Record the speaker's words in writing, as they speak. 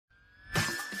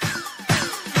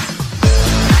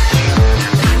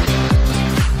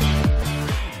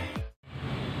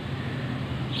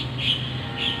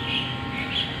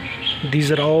These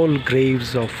are all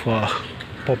graves of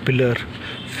popular,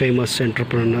 famous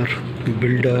entrepreneur,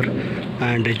 builder,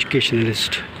 and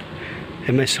educationalist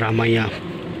MS Ramaiah.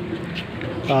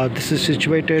 This is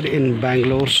situated in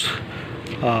Bangalore's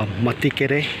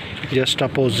Matikere, just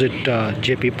opposite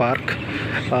JP Park.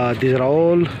 These are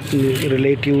all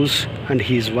relatives and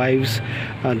his wives.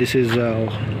 This is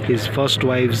his first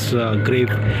wife's grave,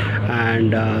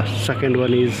 and second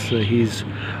one is his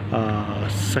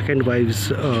second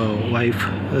wife's wife.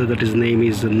 That his name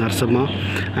is Narsamma,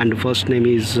 and first name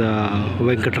is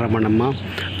Venkatramanamma.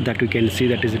 That we can see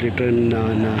that is written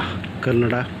in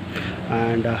Kannada.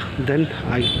 And then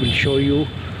I will show you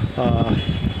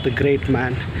the great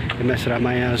man MS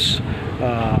Ramaiah's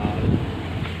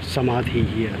Samadhi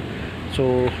here.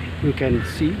 So you can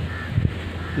see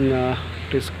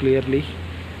it is clearly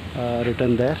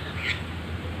written there.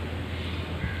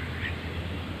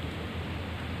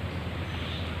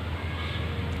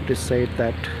 It is said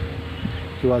that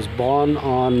he was born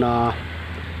on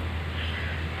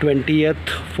 20th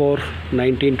for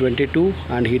 1922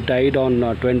 and he died on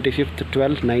 25th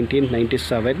 12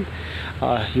 1997.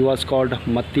 He was called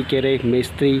Matikere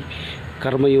Mestri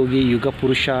Karmayogi Yuga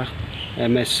Purusha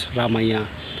MS Ramaiah.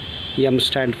 M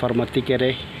stand for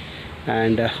Matikere,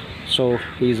 and so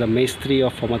he is a Mestri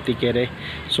of Matikere.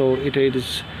 So it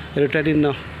is written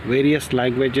in various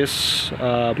languages,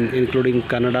 including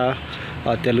Kannada,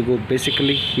 Telugu.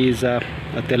 Basically he is a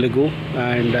Telugu,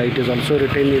 and it is also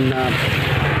written in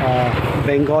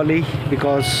Bengali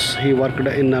because he worked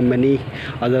in many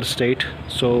other states.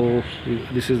 So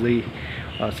this is the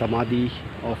Samadhi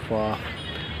of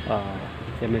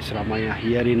MS Ramaiah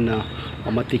here in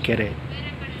Matikere.